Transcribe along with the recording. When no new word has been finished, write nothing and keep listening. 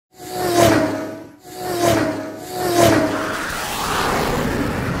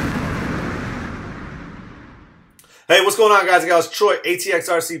Hey, what's going on, guys and gals? Troy,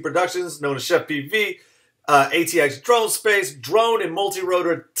 ATXRC Productions, known as Chef PV, ATX Drone Space, drone and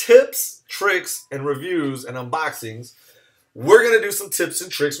multi-rotor tips, tricks, and reviews and unboxings. We're going to do some tips and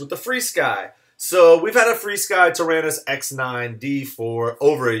tricks with the FrSky. So we've had a FrSky Taranis X9D for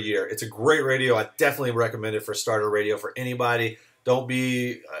over a year. It's a great radio. I definitely recommend it for starter radio for anybody. Don't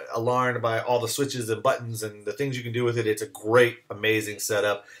be alarmed by all the switches and buttons and the things you can do with it. It's a great, amazing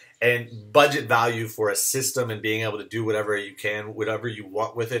setup. And budget value for a system and being able to do whatever you can, whatever you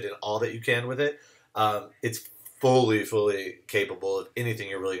want with it and all that you can with it. It's fully capable of anything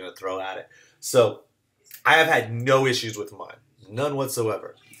you're really going to throw at it. So I have had no issues with mine. None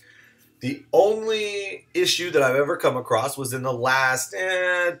whatsoever. The only issue that I've ever come across was in the last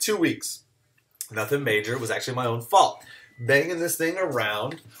 2 weeks. Nothing major. It was actually my own fault. Banging this thing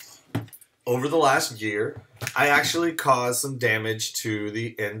around over the last year, I actually caused some damage to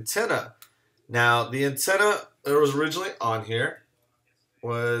the antenna. Now, the antenna that was originally on here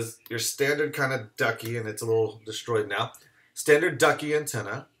was your standard kind of ducky, and it's a little destroyed now. Standard ducky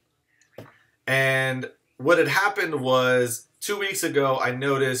antenna. And what had happened was 2 weeks ago, I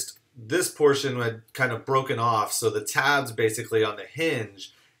noticed this portion had kind of broken off. So the tabs basically on the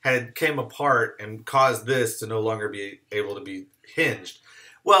hinge had came apart and caused this to no longer be able to be hinged.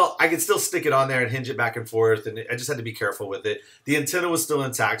 Well, I could still stick it on there and hinge it back and forth, and I just had to be careful with it. The antenna was still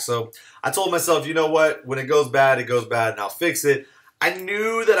intact, so I told myself, you know what? When it goes bad, and I'll fix it. I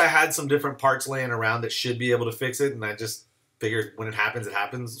knew that I had some different parts laying around that should be able to fix it, and I just figured when it happens, it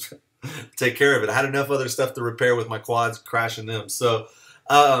happens. Take care of it. I had enough other stuff to repair with my quads crashing them. So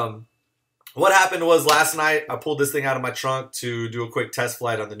what happened was last night, I pulled this thing out of my trunk to do a quick test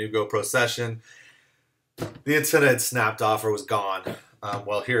flight on the new GoPro Session. The antenna had snapped off or was gone.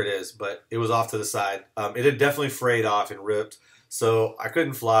 Well, here it is, but it was off to the side. It had definitely frayed off and ripped, so I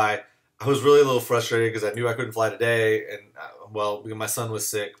couldn't fly. I was really a little frustrated because I knew I couldn't fly today, and well, my son was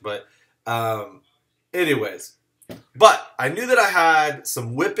sick. But anyways, but I knew that I had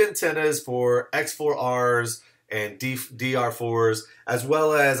some whip antennas for X4Rs and DR4s, as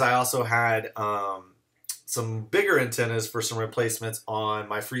well as I also had some bigger antennas for some replacements on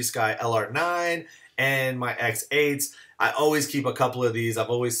my FrSky LR9 and my X8s. I always keep a couple of these.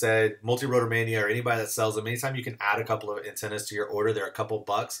 I've always said, Multi-Rotor Mania or anybody that sells them, anytime you can add a couple of antennas to your order, they're a couple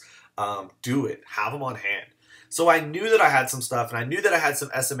bucks, do it. Have them on hand. So I knew that I had some stuff, and I knew that I had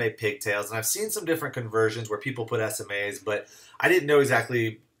some SMA pigtails, and I've seen some different conversions where people put SMAs, but I didn't know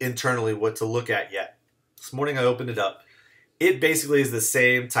exactly internally what to look at yet. This morning I opened it up. It basically is the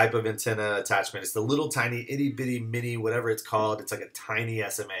same type of antenna attachment. It's the little tiny itty-bitty mini, whatever it's called. It's like a tiny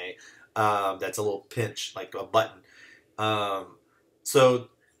SMA that's a little pinch, like a button. So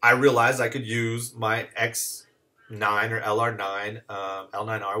I realized I could use my X9 or LR9,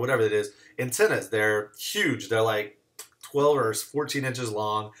 L9R, whatever it is, antennas. They're huge. They're like 12 or 14 inches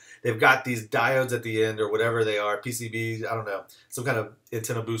long. They've got these diodes at the end or whatever they are, PCBs, I don't know, some kind of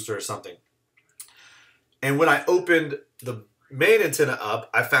antenna booster or something. And when I opened the main antenna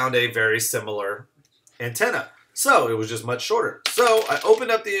up, I found a very similar antenna. So it was just much shorter. So I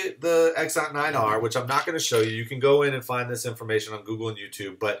opened up the X9R, which I'm not going to show you. You can go in and find this information on Google and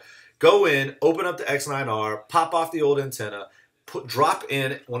YouTube. But go in, open up the X9R, pop off the old antenna, drop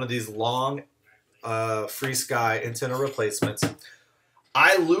in one of these long FrSky antenna replacements.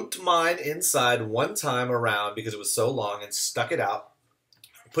 I looped mine inside one time around because it was so long and stuck it out.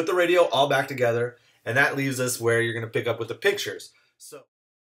 Put the radio all back together, and that leaves us where you're going to pick up with the pictures.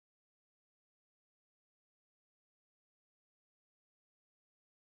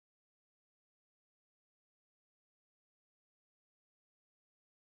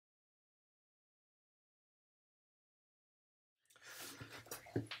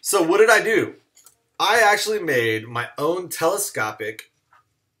 So what did I do? I actually made my own telescopic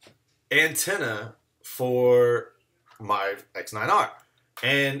antenna for my X9R.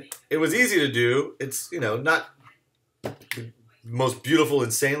 And it was easy to do. It's, not the most beautiful,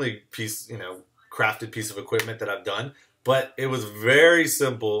 insanely crafted piece of equipment that I've done, but it was very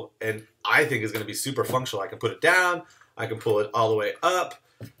simple, and I think is going to be super functional. I can put it down, I can pull it all the way up.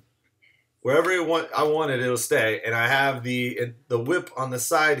 Wherever I want it, it'll stay. And I have the whip on the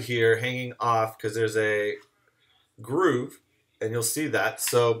side here hanging off because there's a groove, and you'll see that.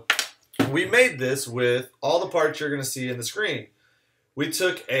 So we made this with all the parts you're going to see in the screen. We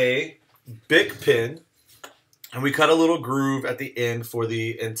took a big pin, and we cut a little groove at the end for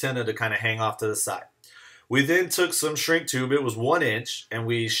the antenna to kind of hang off to the side. We then took some shrink tube. It was 1 inch, and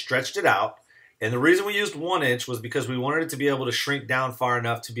we stretched it out. And the reason we used 1 inch was because we wanted it to be able to shrink down far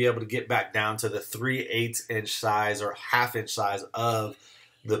enough to be able to get back down to the 3/8 inch size or 1/2 inch size of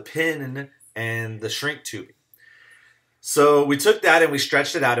the pin and the shrink tubing. So we took that and we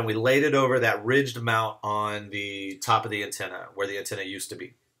stretched it out and we laid it over that ridged mount on the top of the antenna where the antenna used to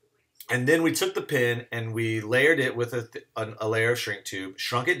be. And then we took the pin and we layered it with a layer of shrink tube,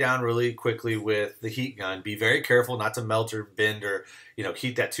 shrunk it down really quickly with the heat gun. Be very careful not to melt or bend or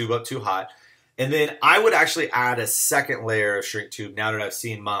heat that tube up too hot. And then I would actually add a second layer of shrink tube now that I've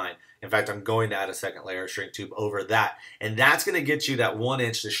seen mine. In fact, I'm going to add a second layer of shrink tube over that. And that's going to get you that 1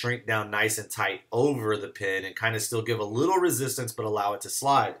 inch to shrink down nice and tight over the pin and kind of still give a little resistance but allow it to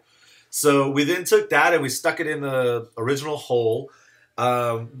slide. So we then took that and we stuck it in the original hole,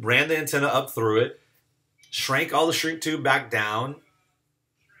 ran the antenna up through it, shrank all the shrink tube back down,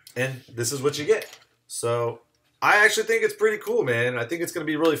 and this is what you get. So I actually think it's pretty cool, man. I think it's going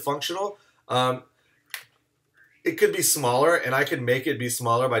to be really functional. It could be smaller, and I could make it be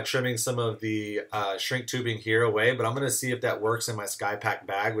smaller by trimming some of the shrink tubing here away, but I'm going to see if that works in my SkyPack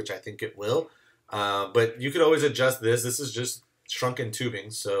bag, which I think it will. But you could always adjust this. This is just shrunken tubing,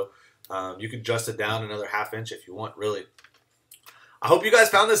 so you can adjust it down another ½ inch if you want, really. I hope you guys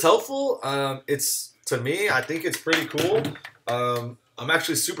found this helpful. To me, I think it's pretty cool. I'm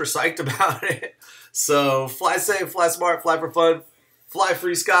actually super psyched about it. So fly safe, fly smart, fly for fun, fly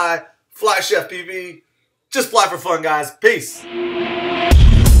FrSky, fly Chef PV. Just fly for fun, guys. Peace.